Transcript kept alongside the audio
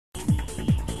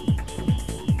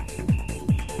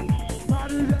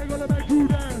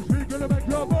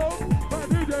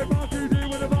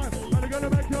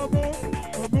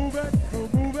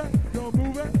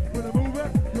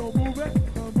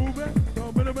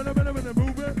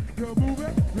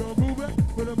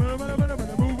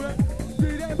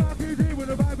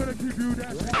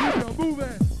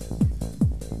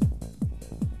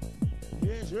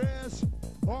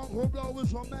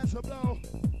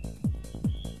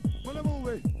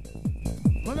move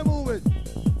it. Wanna move it.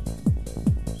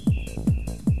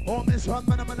 Oh, Miss One,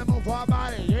 man, move our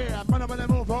body. Yeah, man,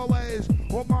 move our ways.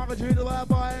 Oh, Mark EG to our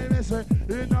boy, Miss It.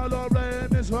 In the love lane,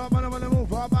 Miss One, man,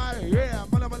 move our body. Yeah,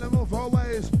 man, move our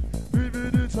ways. Give me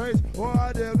the taste.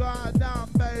 Oh, the goddamn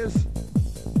bass.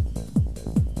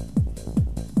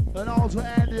 And also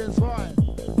Andy inside.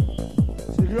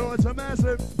 Security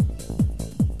massive.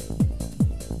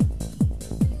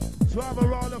 Drive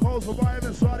around the coast for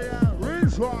Ivan Saudi and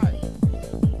Reese right.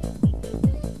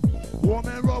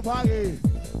 Woman rough haggy.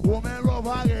 Woman rough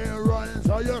haggy. Running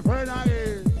so your friend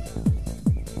haggy.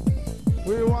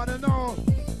 We wanna know.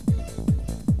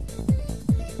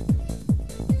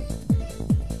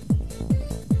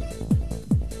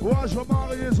 What's your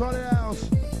mom inside the house?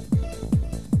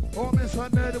 Oh, Miss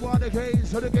Sunday, the water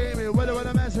keys to the game. Whether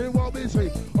the message won't be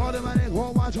sweet. All the money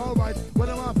won't watch all right.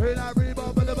 Whether my pain I read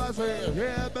about Billy Bus Whip.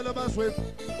 Yeah, Billy Bus Whip.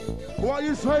 What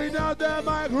you saying out there,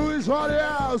 Mike? Who is for the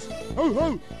house?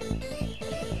 Oh,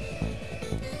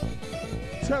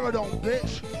 Terror don't,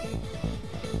 bitch.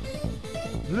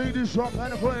 Lead this shop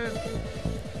and a plane.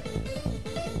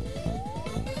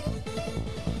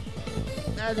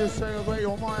 And just celebrate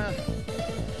your mind.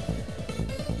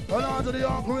 And on to the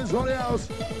uncle is for the house.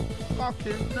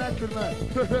 Fucking naked, man.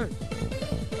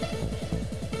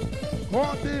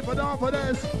 One deeper down for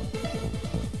this.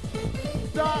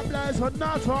 Dark place for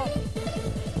Natra.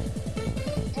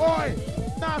 Oi,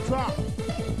 Natra.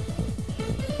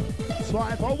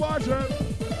 Try for watching.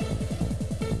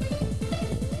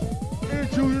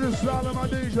 Into the slalom, my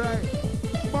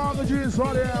DJ. Mark EG is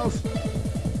for the house.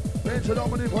 Into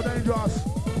Dominic for dangerous.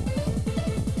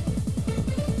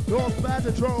 North bad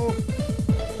to throw.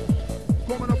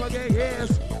 Coming up again,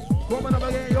 yes. Coming up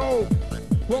again, yo.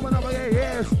 Coming up again,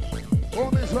 yes.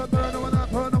 Coming up, burn them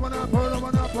up, burn them up, burn them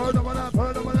up, burn them up,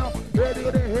 burn them up. Hey,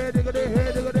 digga day, hey, digga day,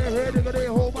 hey, digga day, hey, digga day.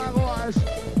 Oh my gosh.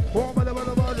 Coming up with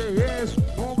the budget, yes.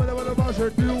 Coming up with the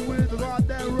budget. Deal with the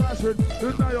goddamn Russian.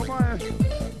 It's not your mind.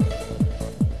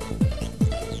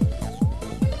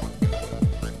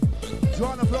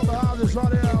 Trying to flip the house, it's not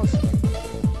the house.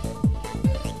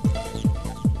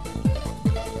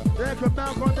 They can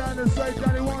now come down to the stage,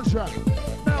 Danny One Shot.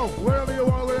 Now, wherever you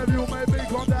are, wherever you may be,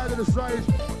 come down to the stage.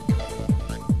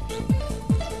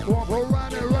 Come on, go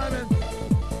rhyming.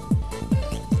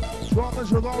 Drummers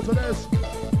should go to this.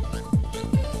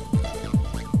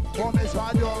 Come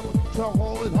inside your to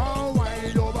hold on,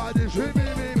 wine your body, shimmy,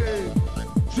 me.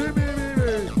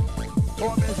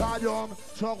 Come inside your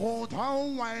to hold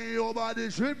on, wine your body,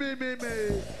 shimmy, me.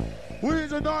 We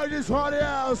tonight this for the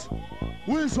house.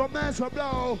 We some massive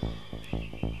blow.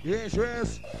 Yes.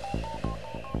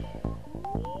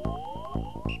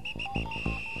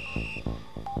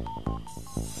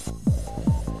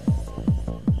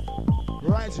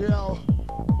 Right here.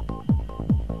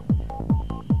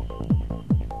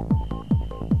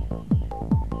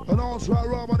 And also I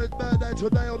Rob on his birthday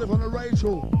today, only from the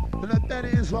Rachel. And the Denny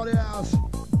is for the house.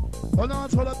 And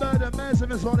also the birthday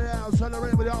Mason is for the house.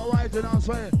 Celebrate with y'all right, you know what I'm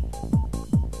saying?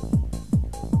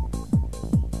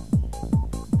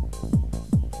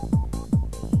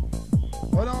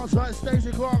 And also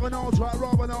Stacey Clark and also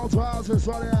Rob and also House is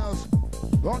for the house.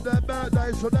 On their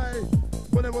birthdays today,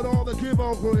 when they with all the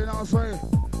Cubo crew, you know what I'm saying?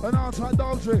 And also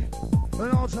Dolce,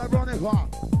 and also Veronica,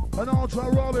 and also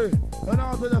Robbie, and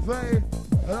also the Faye,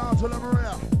 and also the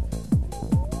Maria,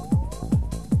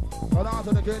 and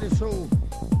also the Katie Sue,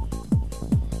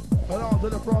 and also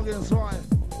the Frog inside,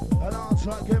 and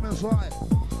also Kim inside.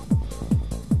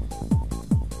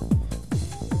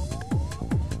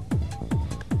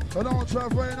 And also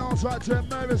Free, and also Jim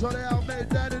Mavis, on the outmade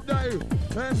day to day,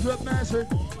 and with Massey.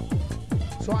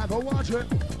 Time for watching.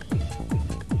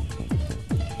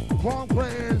 Come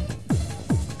playing.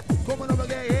 Coming up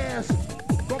again, yes.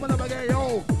 Coming up again,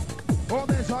 yo. Come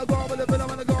inside, go with the film,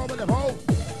 and go with the hoe.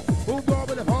 Who go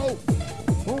with the hoe?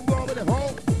 Who go with the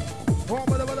hoe? Come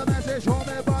with the message, show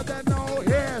me about them, no,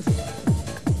 yes.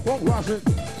 Won't rush it.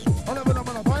 On the bottom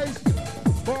of the face.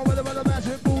 Come with the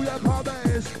message, booyah,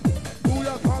 bass.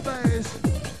 Booyah, bass.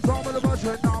 Come with the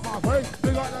budget, now my face.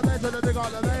 They got the message, they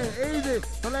got the bass. Easy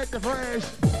to let the fresh.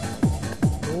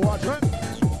 Watch it.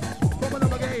 Coming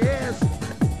up again, yes.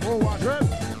 Oh, watch it.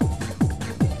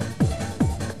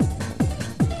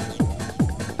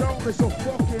 Don't be so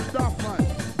fucking tough, man.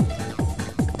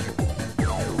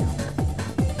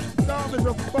 Don't be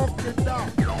so fucking tough.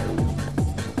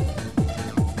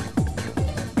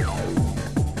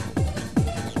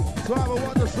 So I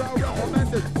want to sell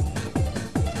recommended.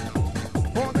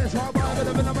 For this hard vibe,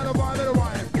 the vibe, the vibe, the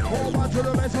wine. Oh, watch the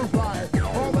best of fly.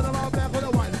 Oh, when I'm out there for the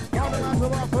wine. All the master,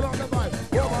 I put on the vibe.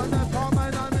 Oh, on that time, my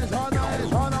name is on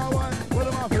one.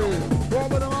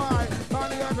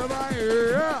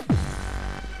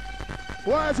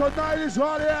 Where's the 90s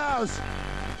audience?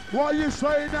 What you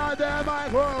saying out there,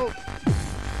 Michael?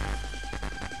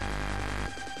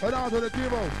 Head on to the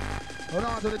demo. Head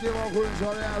on to the demo, Queen's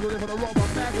audience. Ready for the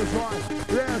Robert Magnus.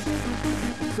 Yes.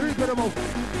 Incredible.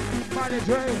 Mighty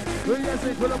J. Yes,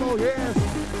 incredible. Yes.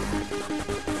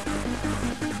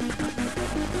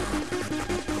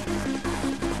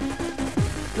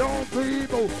 Young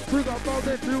people, think about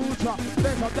the future.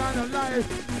 Let's have done a life.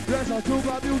 Let's have took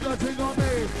a future thing on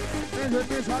me. Isn't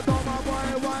this a dumb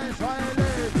boy, why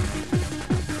silent?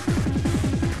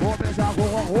 Oh, Miss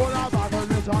Alcohol, hold up, I can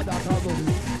miss all that trouble.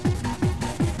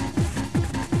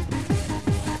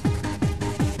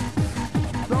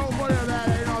 Don't worry about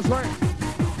it, ain't no sweat.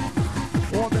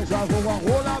 Oh, Miss Alcohol,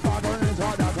 hold up, I can miss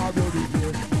all that trouble.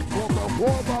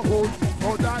 Coca-Cola,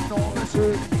 oh, that no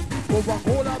mistake.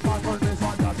 Coca-Cola, I can miss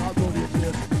all that trouble.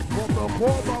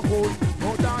 Coca-Cola,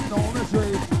 oh, that no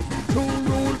mistake. Two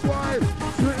rules, boy,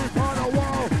 sitting on the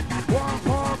wall. One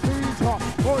call, Peter,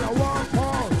 oh, the one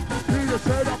call. Peter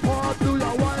said, the call, do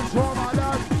your one from my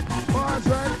dad. Man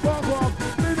said, fuck off,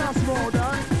 in a small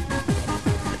dad.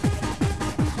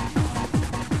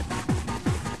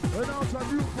 And now some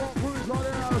new folk who's on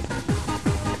the house.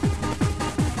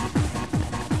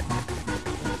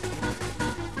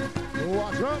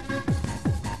 Watch up.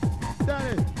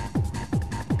 Danny.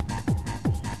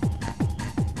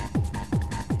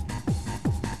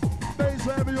 Bass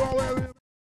wherever you are, wherever you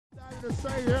are to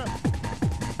say here.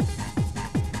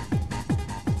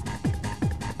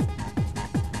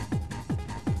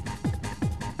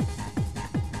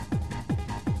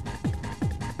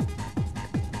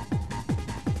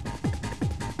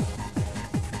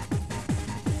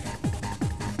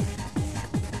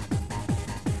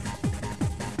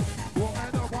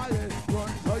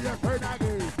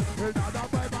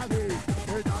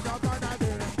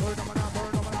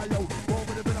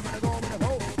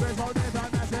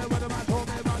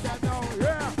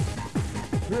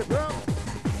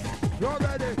 You're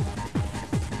ready.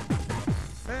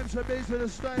 MC B's to the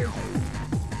stage.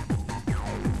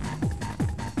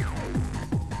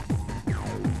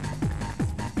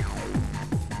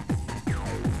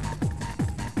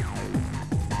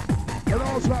 And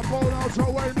also Paul, and also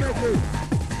Wayne Mickey.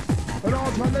 And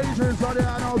also Legions on the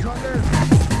and also Liz.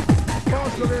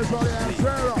 Oscar is on the and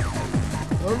Sarah.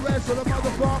 The rest of the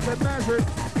motherfucking magic.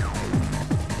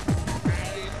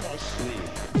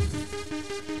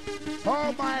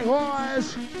 Oh my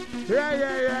gosh!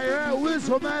 Yeah.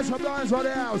 Whistle man, some lines on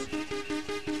the house.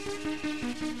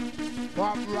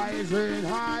 Uprising,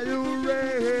 are you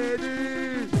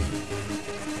ready?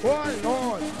 Oh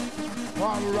Lord!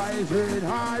 Uprising,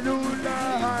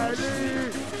 hallelujah!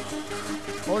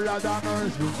 Oh Lord have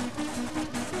mercy.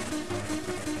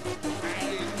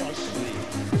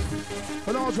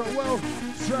 And also, well,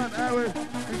 Sam, Eric,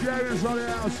 and Gary's on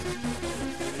the house.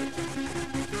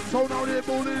 So now they're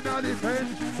moving in the defense.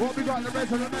 What we got the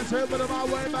rest of the mess here, but I'm my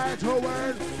way back to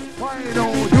win. I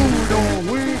know, you know,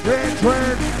 we can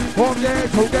trend. From there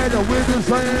together with the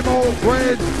same old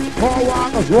friend. All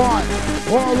rock is one,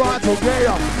 all rock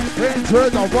together. Into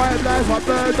the white life, a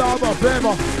bird of a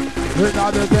flavor.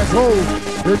 Another get old,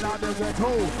 another get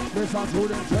old. Listen to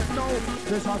the techno,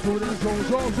 listen to the show.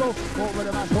 Over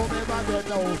the show me by that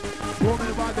nose, show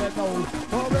me by that nose.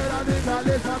 Over the nigga,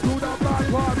 listen to the black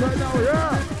part right now,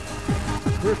 yeah.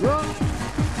 We're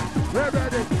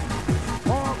ready.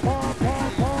 Pump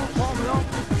it up.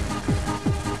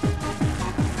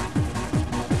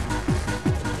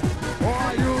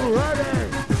 Are you ready?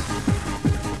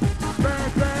 Bang,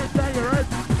 you ready?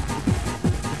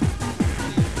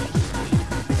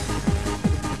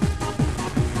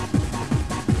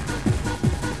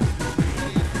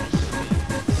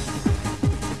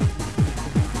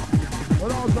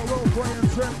 But also we'll play and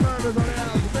send members on the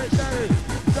house. Big Daddy.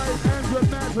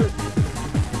 Magic.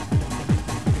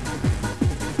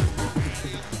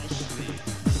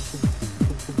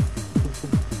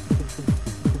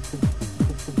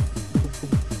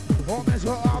 One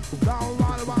measure up, down,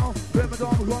 round around. River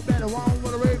dog, one better round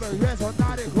with a raven. Yes, or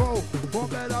not it grow. One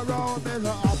better round, measure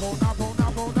up, on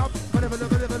up. Whatever.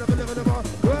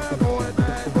 Well, boy,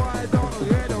 bad boy, don't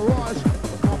get a rush.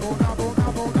 Up, on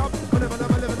up. Whatever.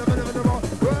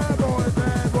 Well, boy,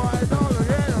 bad boy, don't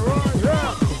get a rush.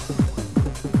 Yeah.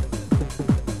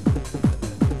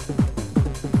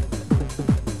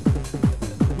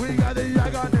 We got the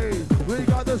agony, we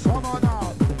got the summer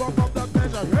now. Bump up the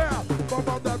measure, yeah. Bump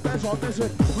up the measure, listen.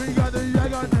 We got the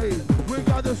agony, we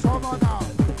got the summer now.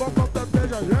 Bump up the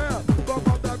measure, yeah. Bump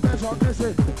up the measure,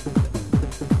 listen.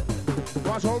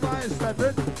 Watch all right, step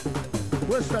it.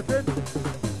 We're stepping.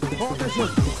 Oh, listen.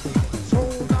 So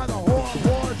now the whole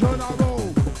boy turn our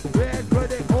roll. Red,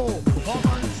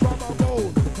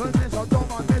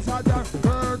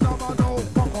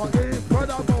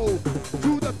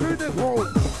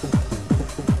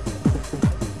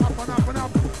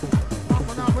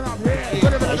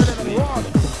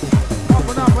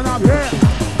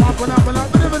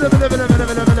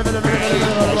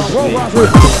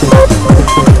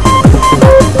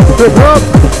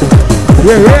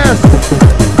 Yes.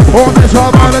 On this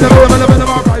hard man in the middle of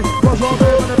my right. What's all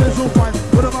there when the missile fight?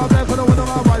 Put them out there for the winner of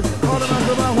my right. All the man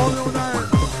about hold you night.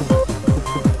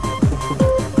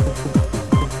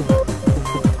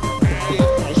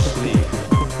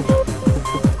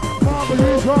 Mama,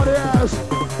 he's hard ass.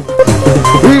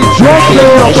 He jumped in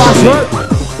your bastard.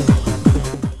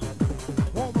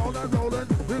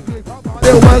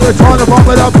 We're trying to pump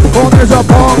it up, pump this up,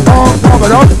 pump it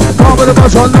up, pump it up,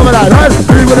 son of that, right?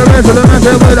 We with the rest of the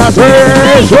message with us,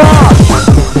 raise rock!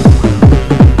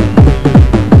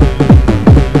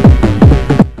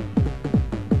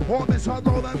 Hold this up,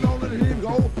 roll and heave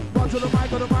go, run to the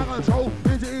mic on the show,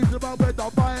 easy about with the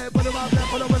fire, put him out there,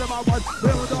 put him in my one,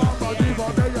 we're with the arm,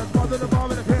 default, they just run to the bar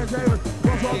with the can't save it,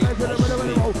 what's all they could have been able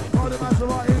to go, all the master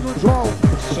are in control,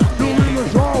 you in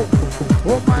control,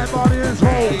 hold my body in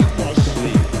control.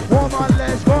 Come on,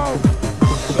 let's go.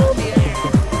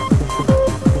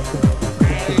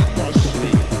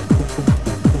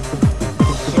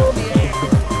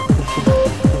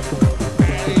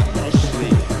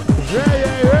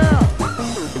 Yeah.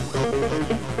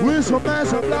 With some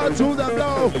massive blood to the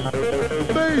blow.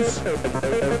 Peace.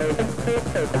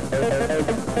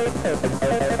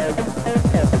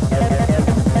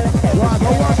 Right, go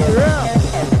watch it, yeah.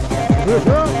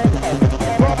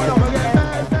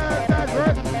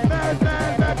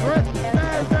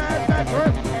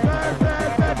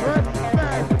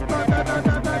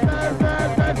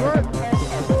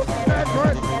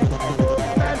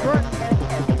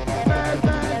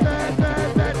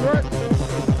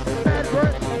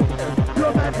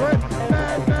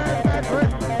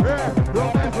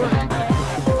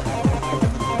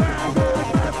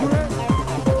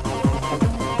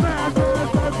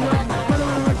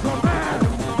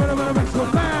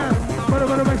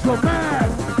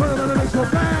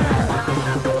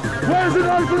 Where's the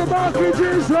noise for the Mark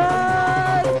EG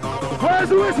side? Where's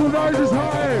the whistle noises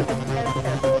high?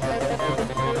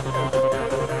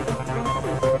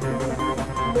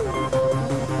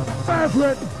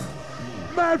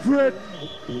 Manfred,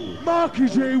 Mark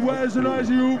EG, where's the noise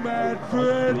of you,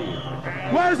 Manfred?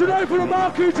 Where's the noise for the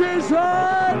Mark EG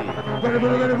side? Ready for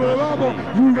the rumble,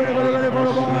 you ready for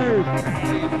the vibe?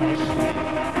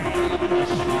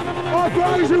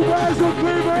 Uprising, where's the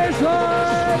previous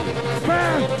side?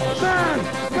 Man,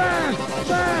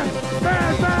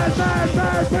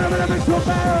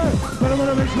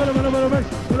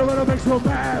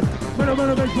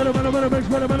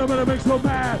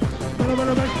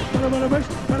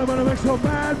 make so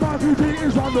mad. Mark EG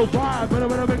is on the vibe.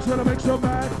 Make so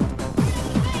mad.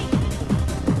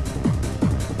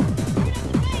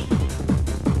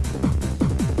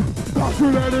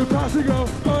 Passing and passing go,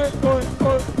 oi.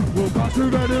 We'll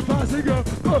passing and passing go,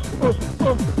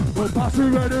 We'll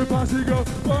passing and passing go,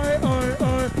 oi.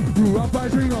 You are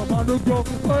fighting on the go,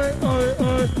 oi.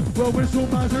 Well, we're so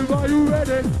massive, are you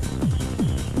ready?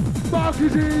 Mark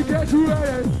EG, get you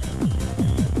ready.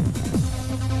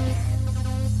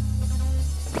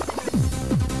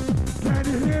 Can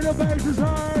you hear the bass is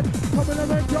high? Coming to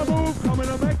make you move, coming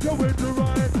to make you with the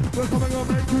ride. We're coming to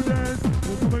make you dance,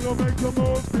 we're coming to make you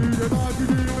move. DJ Mark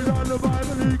EG is on the vibe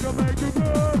and he can make you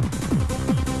good.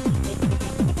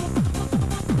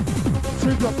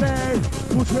 Take your bag,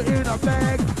 put you in a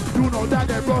bag. You know that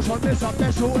they rush on this, I'm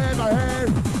best you ever had.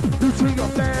 You take your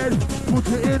bag, put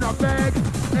you in a bag.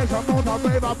 Next amount of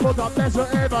rave, I put the best you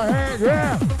ever had,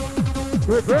 yeah.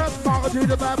 Reverse, Mark EG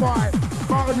the bad boy.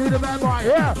 Mark EG the bad boy,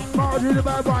 yeah. Mark EG the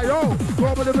bad boy, yo.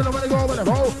 Go with the middle, when they go with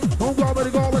the hole. Don't go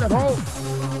with the hole.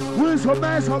 With some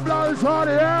mess, some blood inside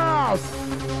the house.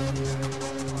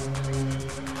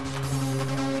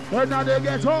 And now they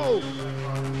get old.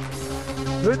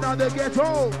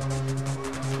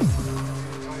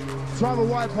 Try the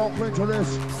white pop into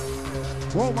this.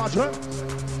 Won't match it.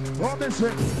 Won't miss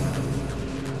it.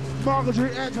 Mark EG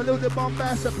absolutely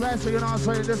bombastic classic, you know what I'm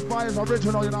saying? This boy is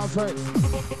original, you know what I'm saying?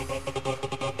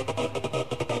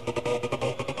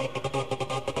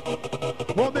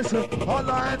 Won't miss it.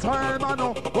 Online time, I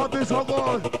know what is so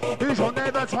good. He shall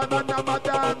never try my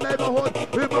damn neighborhood.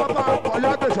 In my back, I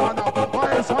like the channel.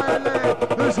 Why is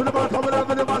silent? Listen to my coming up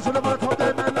with the man, the man come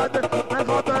there, man, like the man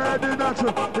got the head in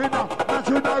natural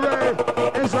array.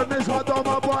 It's a miss, I don't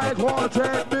my boy, it won't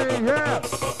take me, yeah.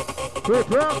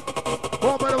 Prepare.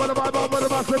 Oh, but what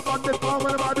about slip on this phone,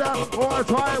 what about that? Oh, I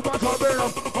try and watch our beat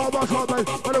up. Oh, watch our beat.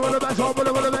 What about the best, oh, what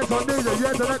about the best on these?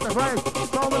 Yeah, to let the face.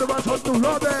 Don't want to watch on to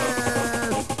love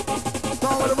this.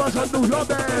 Don't want to watch on to love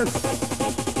this.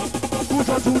 Push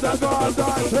on to the God,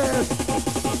 place.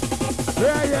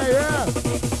 Yeah.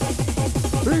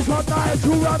 It's a night to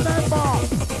remember.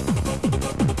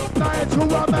 Night to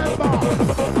remember.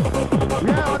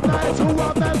 Yeah, a night to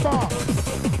remember.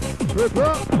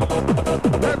 Prepare.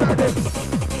 Get ready.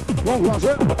 What was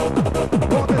it?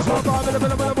 What is up? I'm in the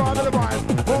middle of the vibe.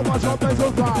 Oh, my shop is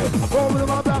on fire. Oh, with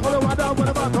my back on the one down with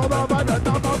the back on the right and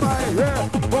down my mind. Yeah.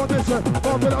 Oh, this is.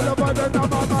 Oh, with all the right and down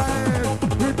my mind.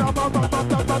 It's down my mind.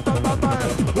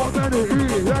 One minute,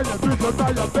 yeah, the bitch is by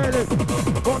your belly.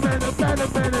 1 minute, minute.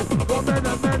 1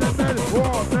 minute, minute.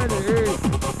 1 minute,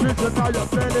 bitch is by your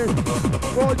belly.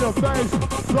 On your face,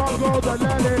 strong go the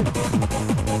lady.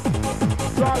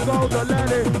 Strong go the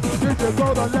lady. Bitch go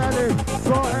the lady.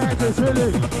 Strong act is silly.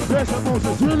 Yes, I'm most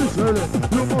silly.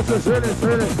 You most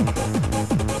silly.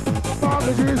 Mark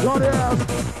EG on the ass.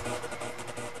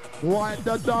 Wipe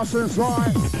the dust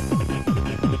inside.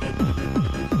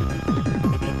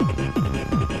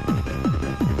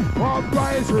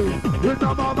 Uprising, with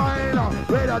my mind,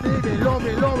 where I need me, love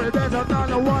me, better than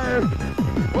the wire.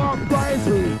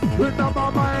 Uprising, with my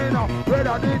mind, where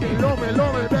I need me, love me,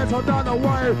 better than the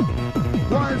wire.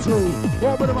 1, 2,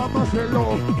 over the must be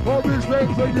low, all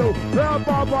respect for you. Yeah,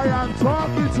 Baba, I'm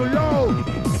talking to you.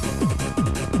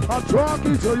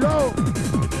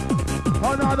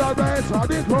 Another base on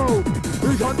the crew.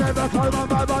 We can never call my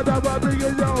mind, but never bring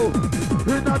it you.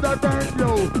 Another band,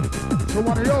 yo. So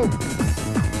one of you.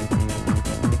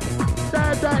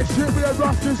 That shit be a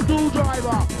rusty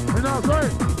screwdriver. You know what I'm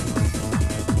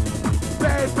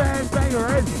saying? Bang, your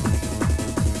head.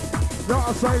 Not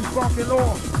a same fucking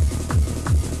law.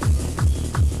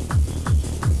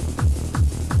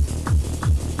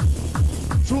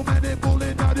 Too many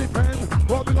bullying that depend.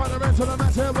 What we gonna rent to the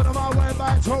mess here when I'm out way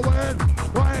back to win.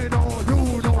 Why don't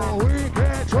you know we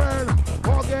can't trend?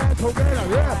 All get together,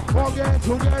 yeah, all get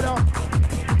together.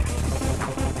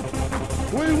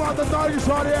 We want the 90s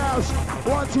on the house.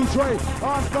 1, 2, 3.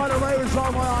 Ask by the raves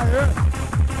on my eye here.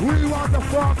 We want the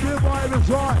fucking vibes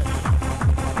right.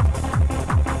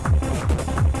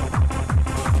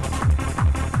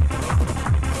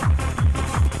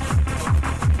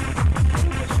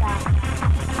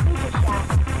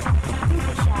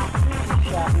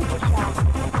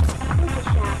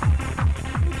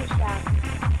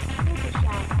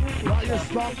 Right, you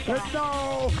stop it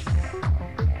now.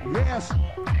 Yes.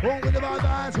 Hold it about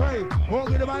that, hey.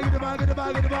 Hold it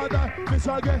about that. Miss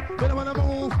again. We don't wanna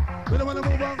move. We don't wanna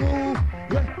move and move.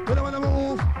 Yeah, we don't wanna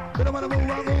move. We don't wanna move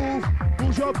and move.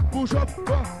 Push up,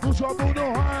 on the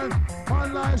hand.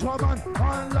 Hand lights, man.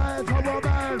 Hand lights,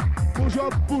 man. Push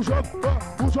up, on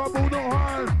the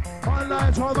hand. Hand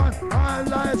lights, man. Hand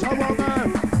lights, man.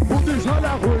 Put this à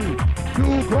la rue. You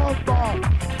come back.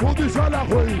 Put this à la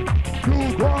rue. You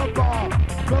come back.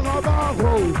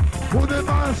 Carabaro. Put the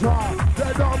mantra. The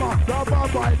dama, the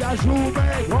baba, the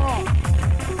shoemaker.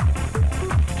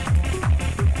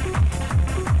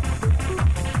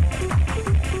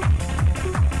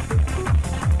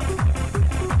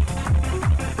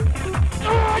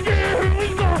 Here we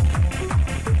go.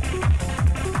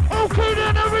 Okay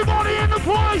then, everybody in the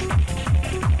place.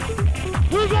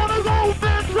 We're gonna go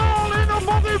mental in the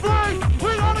fucking break.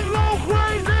 We're gonna go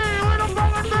crazy in the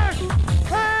fucking thing.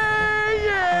 Hey,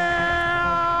 yeah.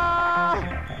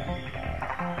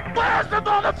 Where's the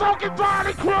motherfucking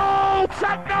party crew?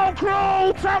 Techno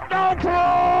crew.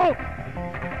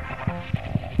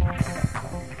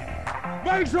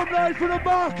 Make some noise for the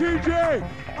Mark EG.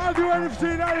 Have you ever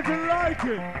seen anything like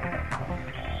it?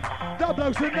 That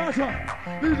bloke's a nutter.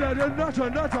 He's a nutter.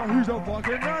 He's a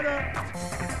fucking nutter.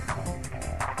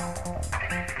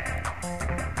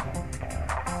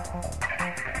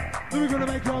 We're gonna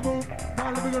make your move.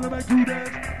 Man, we're gonna make you dance.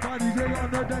 My DJ on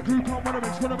that crew come on the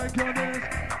mix, gonna make your dance.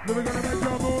 We're gonna make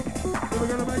your move. We're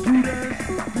gonna make you dance.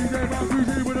 DJ Mark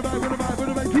EG with a vibe,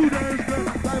 gonna make you dance.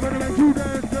 Vibe gonna make you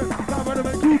dance. Vibe gonna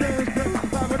make you dance.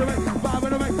 Vibe gonna make you dance. Vibe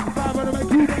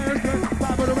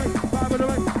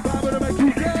gonna make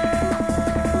you dance.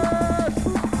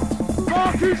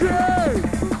 Mark EG!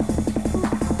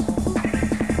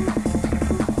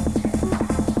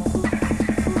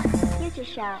 Future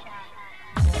Shout.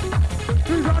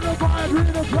 He's on the vibe, in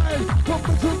the place. Come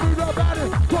to me, the body.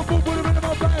 Come move with him in my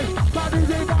face. My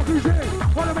DJ Mark EG.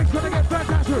 Wanna make sure they get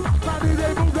fantastic. My DJ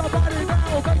move your body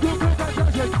now. Make you feel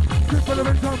fantastic. Kick for the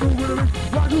mix, move with the mix.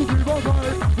 1, 2, 3, 4,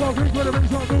 5. Well, kick for the mix,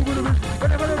 move with the mix.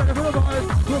 Anybody ready for the vibe?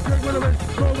 Well, kick for the mix,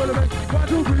 move with the mix. 1,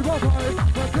 2, 3, 4, 5.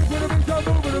 Well, kick for the mix,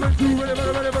 move with the mix. You ready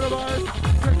for the vibe?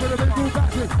 Kick for the mix, move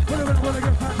faster. For the mix, wanna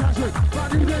get fantastic. My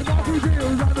DJ Mark EG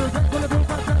is on the deck, wanna feel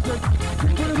fantastic.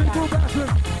 Kick for the mix, move faster.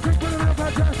 Kick for the mix,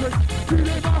 fantastic. DJ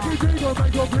Mark EG gon'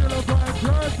 make you feel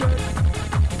fantastic.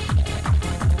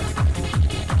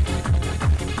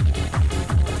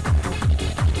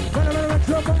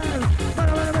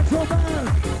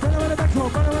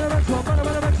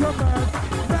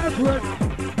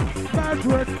 bad to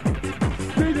it.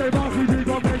 DJ Mark EG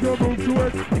gon' make you move to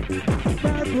it.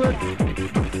 Bad to it,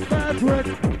 bad to it.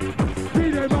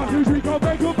 DJ Mark EG gon'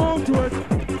 make you move to it.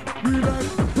 Relax,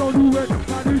 don't do it.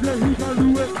 My DJ, he can do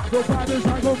it. Nobody's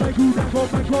not gon' make you, that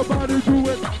gon' make your body do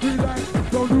it. Relax,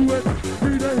 don't do it.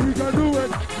 DJ, he can do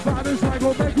it. Nobody's not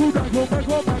gon' make you, that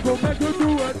gon' make you do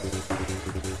it.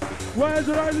 Where's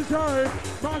the rising time?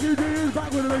 Mark EG is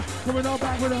back with the mix, coming on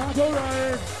back with a hot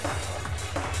alright.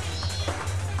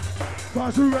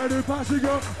 Pass it ready, pass it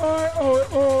go,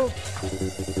 oh.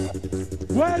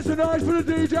 Where's the noise for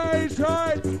the DJ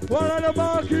inside? One on the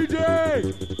Mark EG.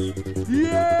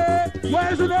 Yeah,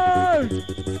 where's the noise?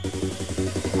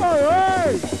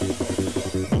 Hey.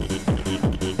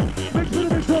 Mix for the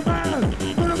mix so mad,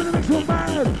 put him in the mix so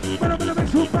mad, put him in the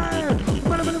mix so mad,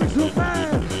 put him in the mix so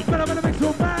mad, put him in the mix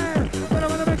so mad, put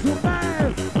him in the mix so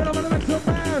mad, put him in the mix so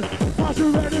mad. Pass it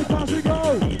ready, pass it go.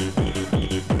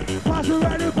 Pass it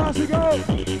ready, pass it go.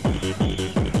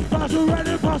 Pass it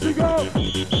ready, pass it go.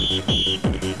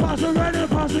 Pass it ready,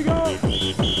 pass it go.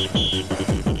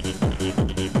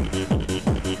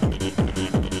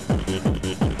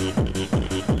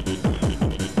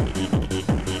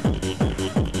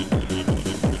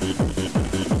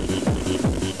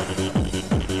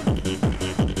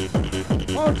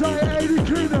 Anti-80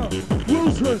 Cleaner,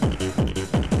 Wilson,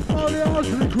 all the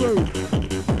Arsenal crew.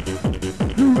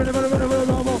 You ready for the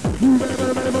rumble? You ready for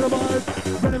the vibe?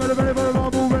 Ready for the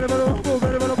rumble? Ready for the rumble?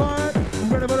 Ready for the vibe?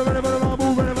 Ready for the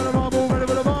rumble? Ready for the rumble? Ready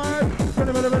for the vibe?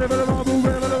 Ready for the rumble?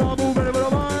 Ready for the rumble? Ready for the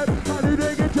vibe? How do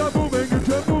they get you moving? Get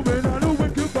you moving? I know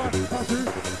when you fight. Pass it,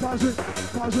 pass it,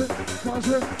 pass it, pass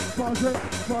it, pass it,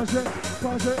 pass it,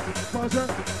 pass it, pass it,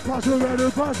 pass it, ready,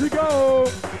 pass it, go.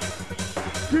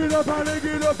 Get up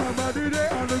and my DJ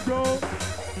on the go.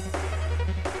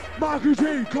 Mark EG,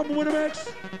 come with the mix.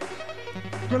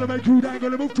 Gonna make you dance,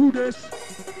 gonna move to this.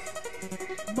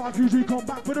 Mark EG, come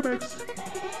back with the mix.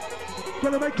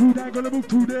 Gonna make you dance, gonna move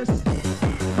to this.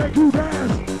 Make you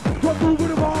dance, come move with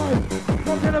the vibe.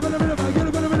 Come get up in the middle, get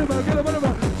up in the middle, get up in the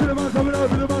middle. To the man coming up,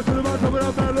 to the man coming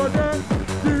up, and look at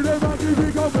DJ Mark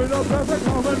EG, come with a perfect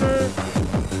harmony.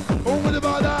 Over the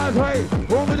bar dance, hey,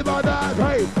 over the bar dance,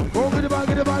 hey. Over the bar,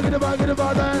 get the bar, get the bar, get the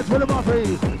bar dance with the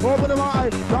Buffy. Over the bar,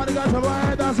 trying to get to my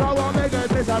head, that's how I make it.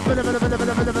 This is a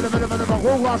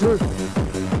whole wash it.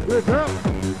 With her,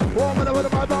 over the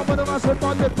bar, over the massive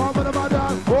body, over the bar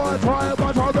dance. Boy, try a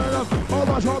bunch of them, oh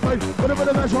my shot, mate. With the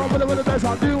best, with the best, I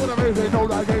do what I mean, know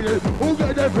that they did. Who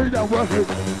get their feet and work it?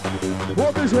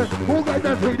 What is it? Who get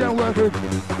their feet and work it?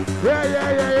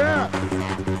 Yeah.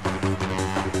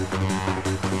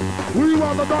 We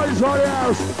want the noise on the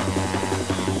house.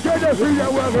 Get the feet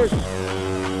and work it.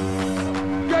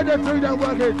 Get the feet and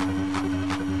work it.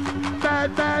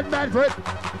 Bad foot.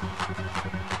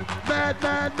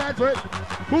 Bad foot.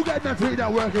 Who get the feet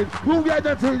and work it? Who get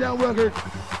the feet and work it?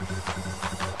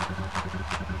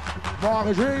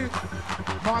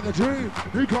 Mark EG,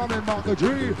 he coming Mark EG,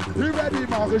 he ready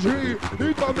Mark EG,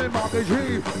 he coming Mark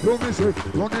EG. Don't miss it,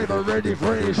 you're never ready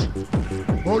fresh.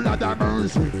 Oh Lord have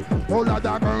mercy, oh Lord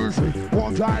have mercy.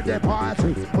 Won't try the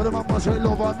party, but the mama say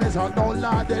love and miss her, don't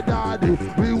lie the daddy.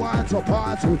 We want to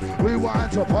party, we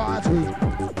want to party.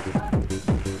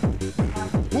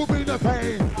 Who be the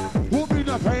pain? Who be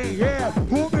the pain? Yeah,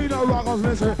 who be the rockers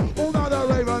missing? Who not the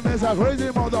raven missing? Crazy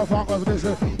motherfuckers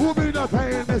missing. Who be the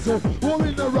pain missing? Who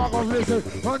be the rockers missing?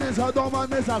 And it's a dumb and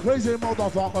missing. Crazy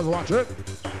motherfuckers, watch it.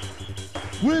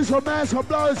 We some man, some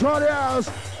blood for the house.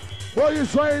 What you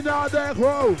saying out there,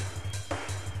 crow?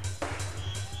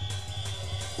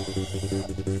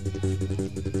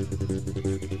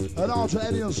 And also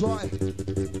Eddie inside.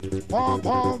 Pom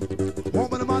pom.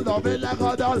 Woman man love it like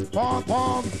a doll. Pom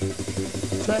pom.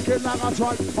 Take it like a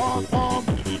truck. Pom pom.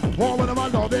 Woman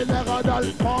man love it like a doll.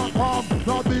 Pom pom.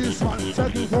 Not this one.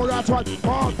 Take it for that one.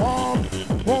 Pom pom.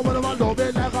 Woman man love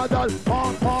it like a doll.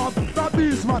 Pom pom. Not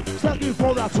this one. Take it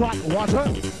for that one. Watch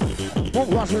it.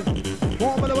 Watch it.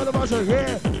 One with the bus,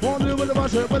 yeah. One with the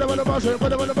bus, with the bus, with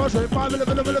the bus, 5 minutes,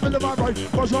 with the bus,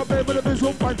 push up, with the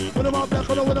visual point, with the mouth, with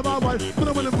the mouth, with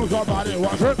the move your body,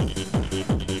 watch it.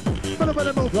 With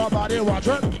the move your body, watch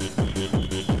it.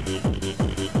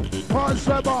 One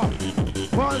step up,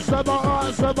 one step up,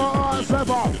 one step up, one step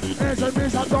up. It's a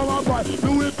mission to my boy,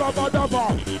 do it from a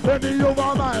double. Let me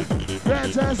over man,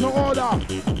 then change the order.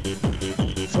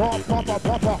 So,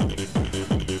 papa.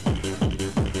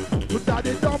 Put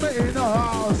daddy dummy in the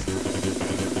house.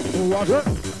 Watch it.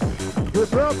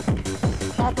 Hip up.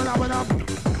 Up and up and up.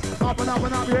 Up and up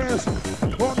and up, yes.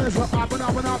 One is up and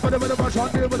up and up. With the bush,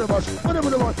 on with the bush. With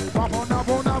the bush. Up on up,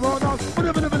 on up, on up. With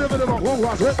the bush.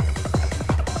 Watch it.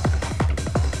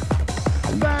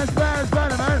 Dance,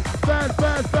 man. Dance,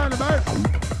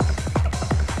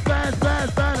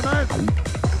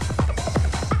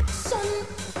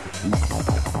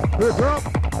 Hip up.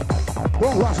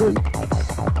 Don't rush it.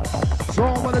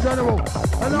 Song with the general.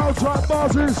 And outside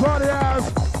boss inside the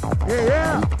house.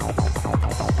 Yeah.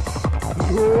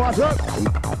 What's up?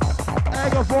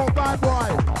 Egger for bad boy.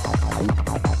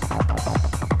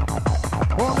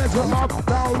 One minute up,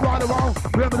 down, right around.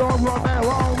 Remember don't run there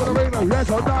around with a ringer.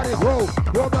 Yes, I'm not it. Whoa.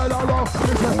 One minute long.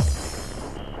 Listen.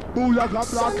 Boo like a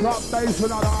blood clot bass in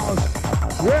the house.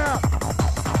 Yeah.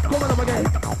 Coming up again.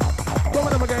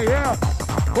 Coming up again, yeah.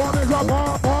 One is up,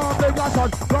 one, big got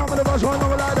shot. Come with the bus, one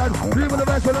over like that. Leave with the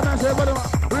rest of the message, but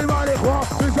remind it, one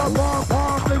is up,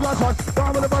 one, big got shot.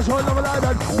 Come with the bus, one over like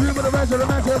that. Leave with the rest of the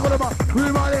message, but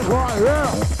remind it, one,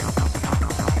 yeah.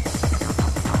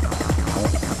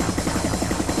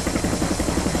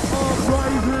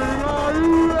 Uprising, are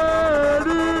you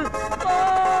ready?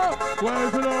 Oh,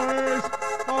 where's the noise?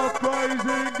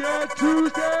 Uprising, get too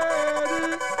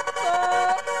steady.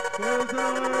 Oh, where's the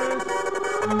noise?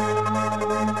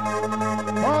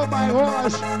 Oh my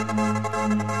gosh!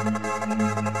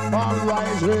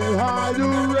 Uprising, are you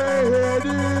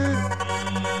ready?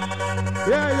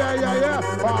 Yeah.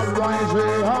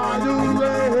 Uprising, are you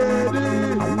ready?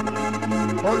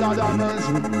 Oh Lord have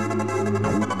mercy.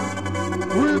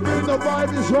 We bring the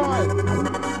vibe inside.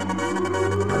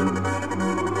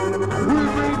 We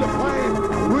bring the pain.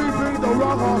 We bring the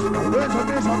rockers. It's a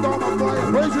miss, I don't play.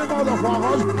 Crazy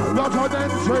motherfuckers. Not on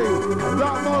them tree.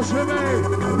 That must be me.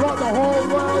 Got the whole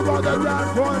world on the damn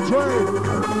country.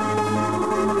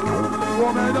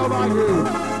 Woman of Aggie.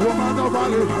 Woman of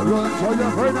Aggie. Run to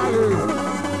your friend Aggie.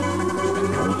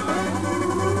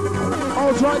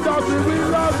 Outside country, we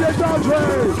love this country.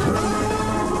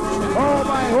 Oh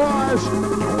my gosh.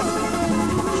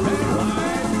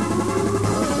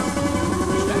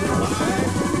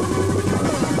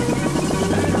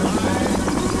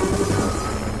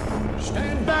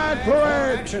 Bad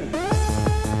parade.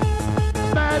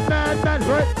 Bad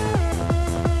parade.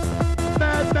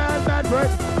 Bad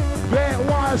parade. It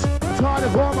was trying to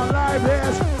form a life,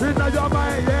 yes. In the young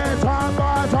man, yeah. Time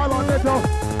by time on little.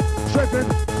 Shaking,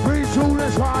 reach to the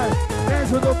sky.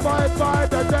 Into the fight by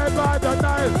the dead by the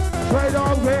night. Trade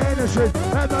off the innocent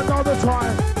and another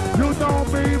time. You know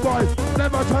me, boy.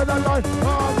 Never tell a lie.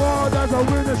 Oh, God, there's a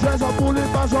witness, there's a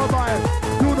bullet pass on by.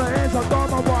 Do the hands of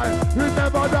Dharma boy. We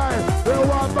never die. The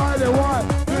one by the one.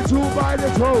 The two by the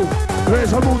two.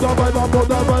 There's a move up by the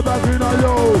back in a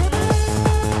yo.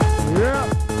 Yeah.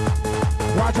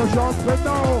 Watch a shot, but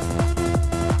no.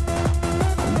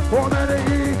 Oh, man,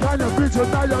 can you reach your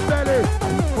belly?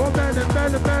 Oh, man, oh,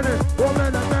 man, oh,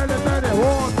 man,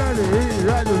 can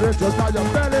you reach your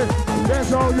belly?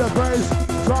 That's all your face.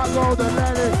 Try go the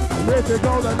nanny, if you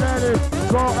go the nanny,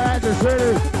 go at the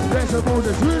city. That's the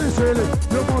most really silly,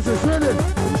 the most silly.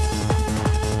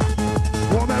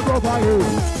 Woman go for you,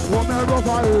 woman go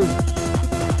for you.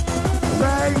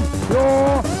 Bang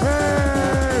your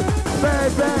head,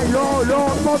 bang your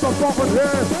motherfucking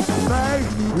head. Bang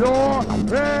your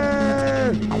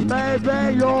head,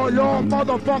 bang your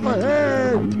motherfucking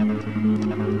head.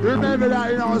 Remember that,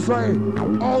 you know what I'm saying?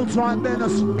 Old time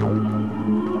business.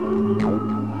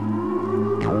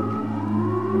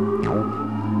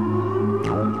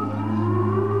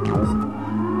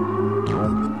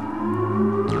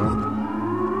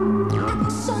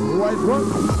 Wait, what?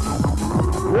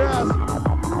 Yes.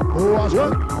 Who was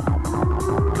it?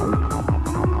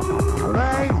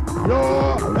 Bang your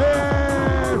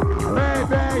head.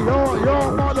 Bang your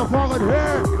motherfucking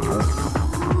head.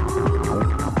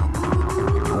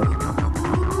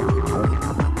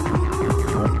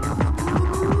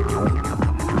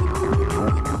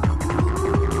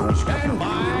 Stand by.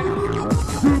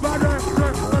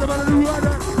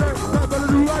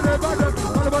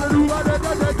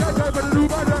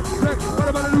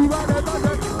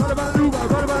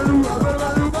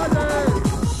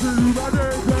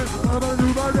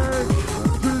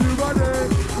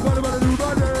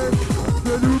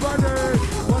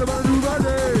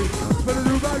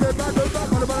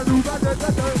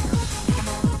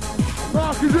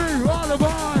 Mark EG, all the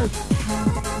vibes.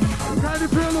 Can you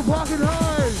feel the fucking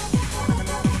high?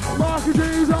 Mark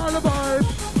EG's all the vibes.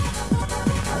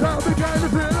 Tell me, can you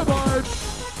feel the vibes?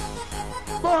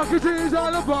 Mark EG's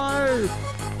all the vibes.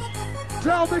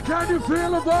 Tell me, can you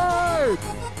feel the vibe?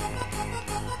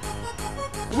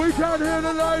 We can't hear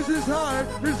the noise inside.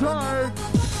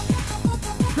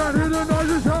 Can't hear the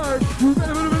noise inside. You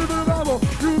better bit of bubble.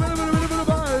 You better bit of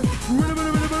vibe. You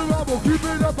better bit of bubble. Keep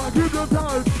it up and keep it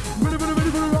time. Keep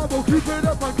it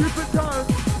up and keep it time.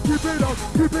 Keep it up,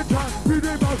 keep it tight. Keep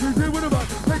it up, keep it with a vibe.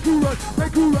 Make you right.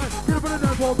 Get up in the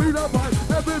dance floor, beat up vibe.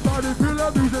 Everybody feel the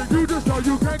music. You just know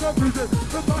you can't confuse it.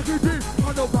 The Mark EG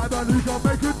on the vibe and he gon'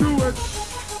 make you do it.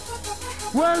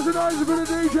 Where's the noise for the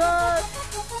DJ?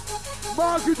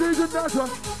 Mark EG Nutter.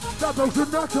 That bloke's a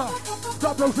nutter.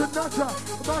 That bloke's a nutter.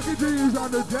 Mark EG is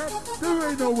on the deck. There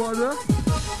ain't no one there.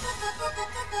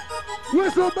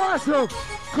 Whistle massive.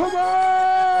 Come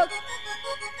on.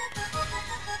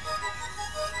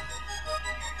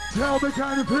 Tell me,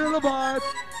 can you feel the vibe?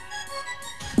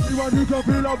 Anyone who can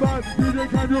feel the vibe, DJ,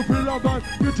 can you feel the vibe?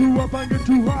 Get too up and get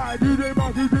too high. DJ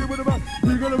Mark EG with the vibe.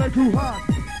 He gonna make you high.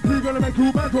 He gonna make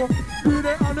you mental.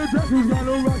 DJ on the deck, who's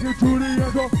gonna rock it to the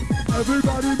echo.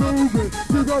 Everybody moving,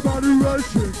 keep our body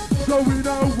rushing, so we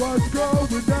know what's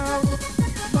going down.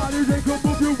 Body they can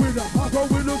move you with a hopper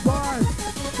with a vibe.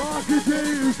 Mark EG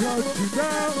is touching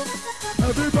down.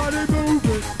 Everybody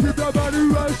moving, keep our body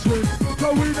rushing, so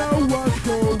we know what's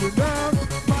going down.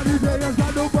 Body they has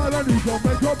got no vibe and he's gonna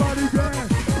make your body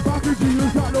dance. Mark EG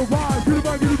has got no vibe, get it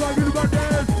back, get it back, get it back,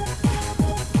 dance.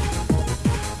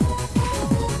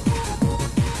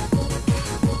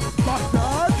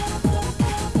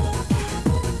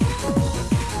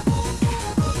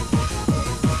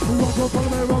 Follow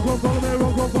me, rock on, follow me,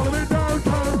 rock on, follow me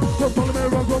downtown. Follow me,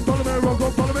 rock on, follow me, rock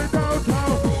on, follow me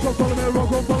downtown. Follow me,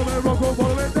 rock on, follow me, rock on,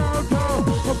 follow me downtown.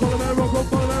 Follow me, rock on,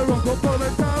 follow me, rock on, follow me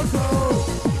downtown.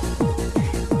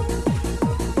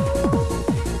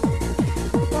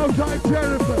 Outside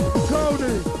Jennifer,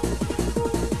 Tony,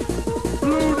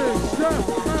 Looney, Steph,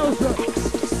 Elsa,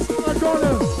 I got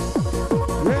him.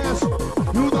 Yes,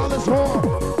 you know this whore.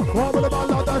 What will about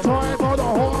not that time for the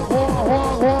whore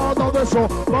of this whore?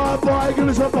 Bad boy, give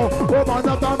us a more. Woman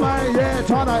up the man, yeah,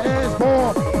 China is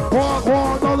more. Walk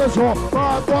on this whore.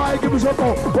 Bad boy, give us a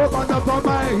more. Woman up the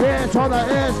man, yeah, China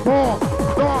is more.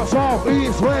 North, south,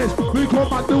 east, west, we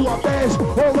come and do our best.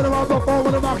 Over the round,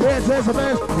 over the market, it's the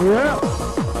best. Yeah,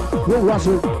 we'll rush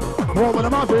it. Over the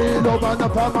mountain, open the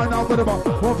palm, I know with the mouth.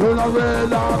 Won't feel no real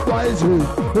life, crazy.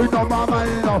 We know my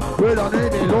mind, no. We don't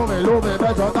need me, love me,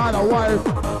 better than a wife.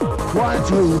 1,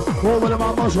 2, over the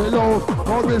mama, say low.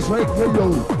 All respect for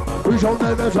you. We shall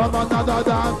never have another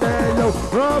damn day, you.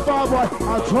 Oh, boy,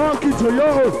 I'm talking to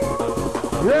you.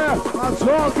 Yeah, I'm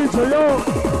talking to you.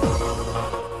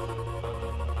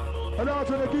 And now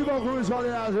to the people who is on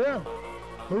the house here.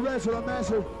 The rest of the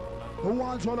massive. Who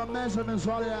wants all the massive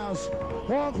inside the house?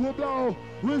 Walk will blow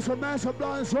with some massive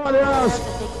blow inside the house.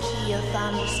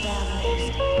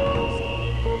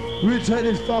 We take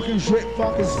this fucking shit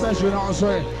fucking special, you know what I'm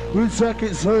saying? We take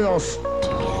it serious.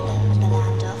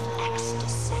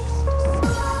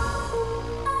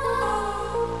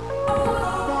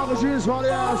 Marcus inside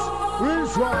the house.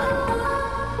 Inside.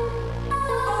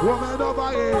 Woman up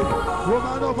again,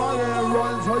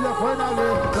 run so your friend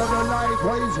again. Love like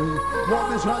crazy. Want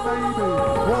me shot baby.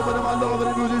 Woman in my love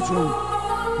and music too.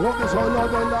 Want me so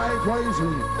love like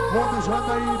crazy. Want me shot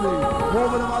baby.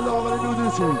 Woman in my love and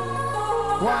music too.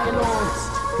 Why Lord?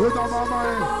 With all my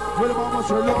mind, with all my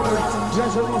soul, Lord.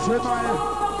 Yes, it was in my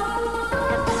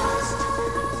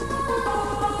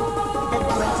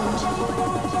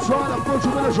trying to put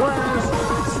you in the trance.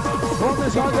 Want me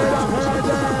so get up and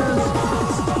dance.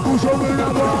 Push over in the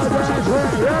body,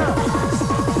 yeah.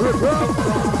 Rip up,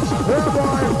 yeah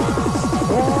boy.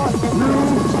 Are you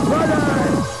ready?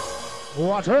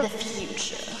 Water. The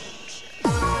future.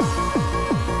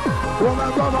 Woman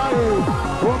go body,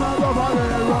 run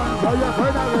for your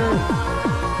friend again.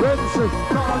 Vincent,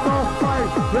 not enough fight.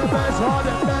 The best hard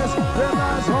and best, the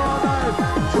best hard night.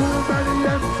 Too many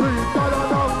M3, not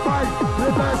enough fight. The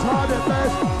best hard and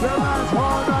best, the best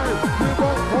hard night. We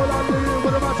both hold on to you,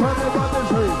 but I'm not trying to run this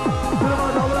way.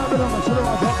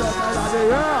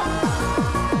 Yeah.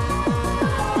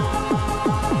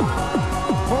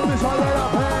 Hold this all right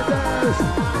up, hand dance.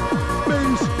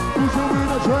 Beast, who's in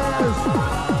the trance?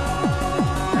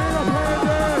 Get up, hand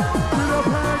dance. Get up,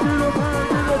 hand, get up, hand,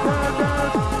 get up, hand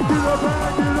dance. Get up,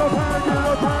 hand, get up, hand, get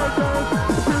up, hand dance.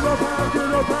 Get up, hand,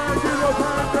 get up, hand, get up,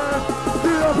 hand dance.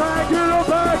 Get up, hand, get up,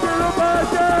 hand, get up, hand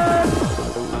dance.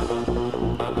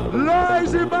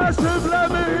 Lazy massive, let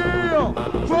me hear.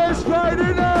 First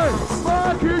Friday night.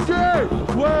 Mark EG,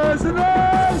 where's the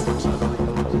noise?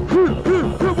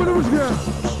 What was good?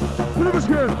 What was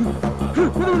good?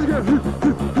 What was good?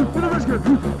 What was good?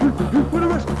 What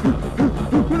was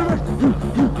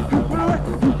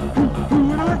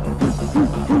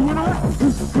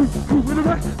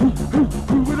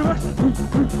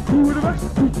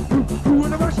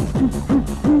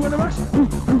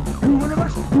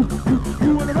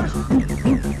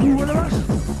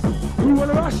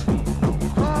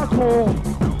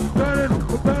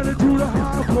Burning to the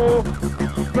hardcore.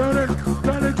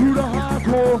 Burning to the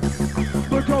hardcore.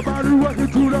 Look up and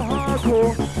working to the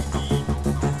hardcore.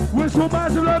 Whistle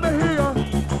massive, let me hear.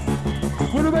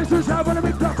 When the bass is out, when the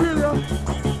big top feel ya.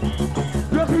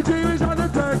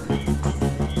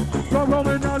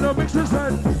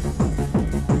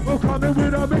 coming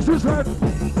with a mixed set.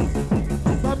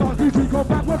 My Mark EG come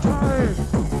back with time.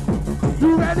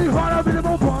 You ready for a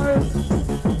minimal fight?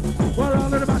 Well,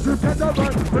 I'm in the massive get the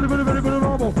right. Very, very, very good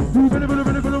rumble. You very, very,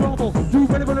 very good rumble. You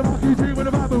very, very Mark EG with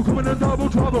a Bible coming in double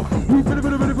trouble. You very,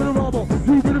 very, very good rumble.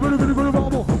 You very, very, very good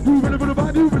rumble. You very, very,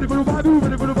 very, you very, very, you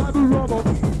very, very, very rumble.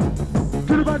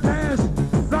 Get it by dance,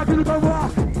 not get it by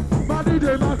rock. My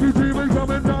DJ Mark EG will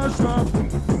come in non-stop.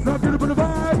 Not get it by the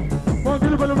vibe, not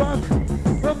get it by the rock.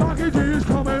 But Mark EG is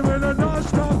coming with a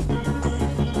non-stop.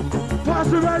 Pass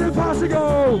it ready, pass it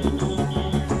go.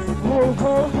 Ho,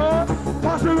 ho, ho.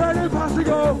 Pass it ready, pass it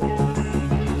go.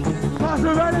 Pass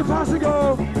it ready, pass it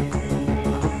go.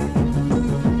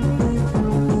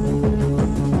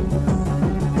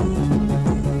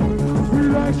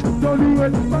 Relax, don't do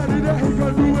it. Body that he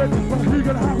gonna do it. But he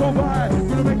gonna have on by.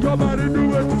 Gonna make your body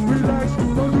do it. Relax,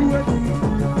 don't do it.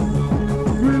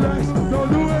 Relax, don't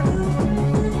do it.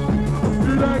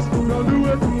 Relax, don't do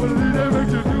it. But he didn't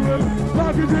make you do it.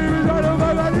 Mark EG is out of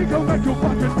my body. Gonna make you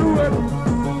fucking do it.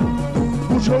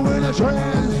 Put you in a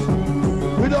trance.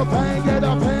 With a pain, get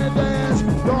up and dance.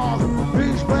 Dog,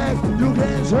 reach back, you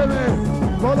can't see me.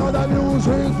 Follow the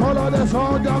music, follow the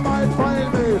sound, you might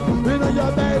find me. In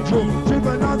your bedroom,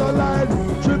 tripping on the light,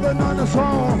 tripping on the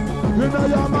song. In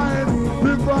your mind,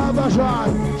 big brother shot.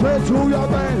 Straight to your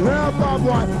vein, here, Bob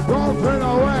White. Don't feel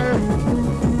away.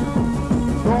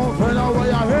 Don't feel away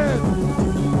your head.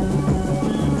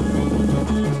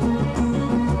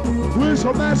 We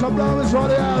some mess up blowing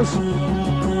somebody else.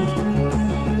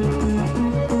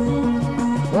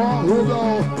 Oh, who go?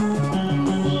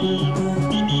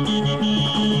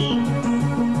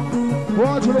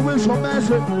 One to the whistle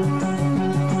massive.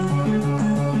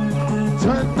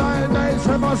 10, 9, 8,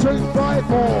 7, 6, 5,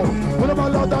 4. What am I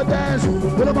love to dance?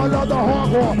 What am I love to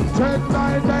hardcore? 10,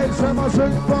 9, 8, 7,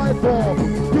 6, 5, 4.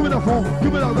 Give me the phone,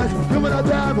 give me the rest, give me the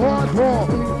damn hardcore.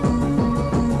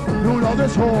 You love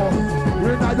this whore.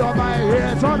 You're not your mind,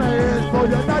 it's on the ears, but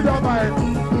you're not your mind.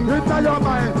 It's not your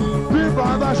mind. People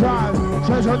on the shine,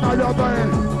 says it's not your brain.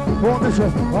 Oh, Mr.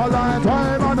 All the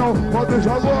time I know what is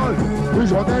your word. We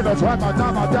shall never try my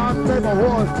damn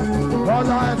neighborhood. All the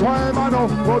time I know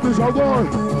what is your word.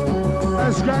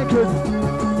 And skank it.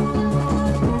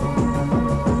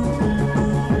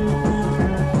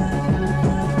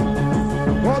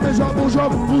 Oh, Mr. Push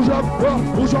up,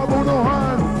 push up on the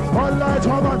hand. All lights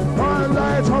on a man.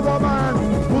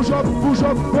 Push up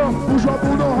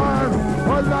on the hand.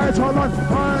 All lights on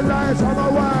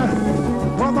a man.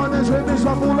 Maman ne s'est mis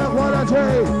à pour la qualité.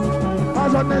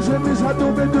 As ne s'est mis à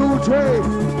tout duty.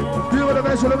 You would have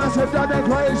been the message that they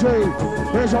crazy.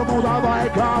 There's a move of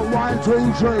like 1,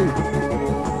 2, 3.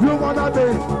 You wanna be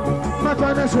my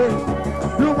fantasy.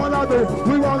 You wanna be,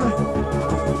 we wanna.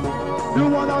 You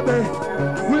wanna be,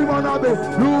 we wanna be.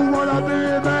 You wanna be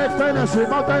my fantasy,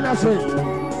 my fantasy,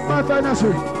 my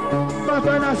fantasy, my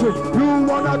fantasy. You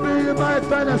wanna be my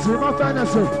fantasy, my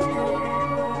fantasy.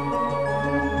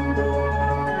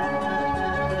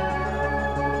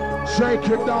 Shake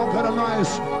it down kind of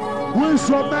nice. We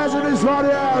some magic is for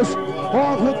the house.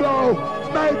 Uncle Blow,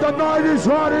 make the noise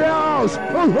for the house.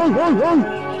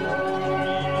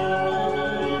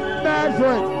 Mad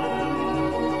Fred.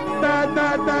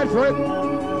 Mad Fred.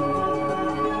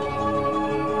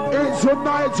 It's a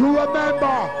night to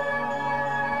remember.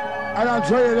 And I'll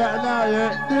tell you that now,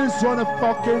 yeah. This one a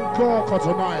fucking corker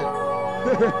tonight.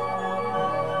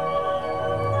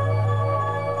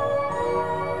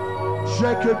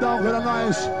 Shake it down with a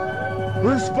nice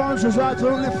response is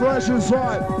absolutely fresh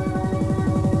inside.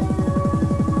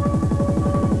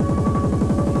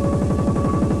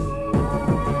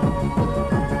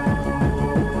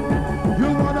 You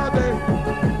wanna be,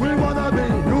 we wanna be,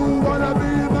 you wanna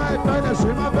be my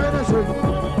fantasy, my fantasy.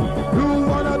 You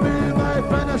wanna be my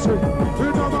fantasy. You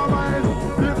know my mind,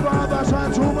 the father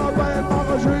shine to my brain,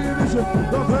 my dream is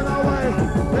nothing away.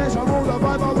 There's a move the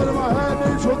Bible with my head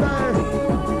needs today.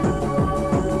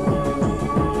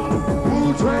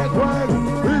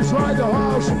 Inside the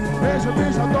house, there's a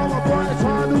piece of dumb boy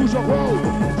trying to lose a quote.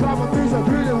 Drop a piece of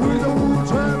feeling with the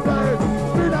Wu-Tang blade.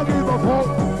 Did I give a fuck?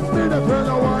 Did I turn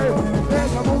away?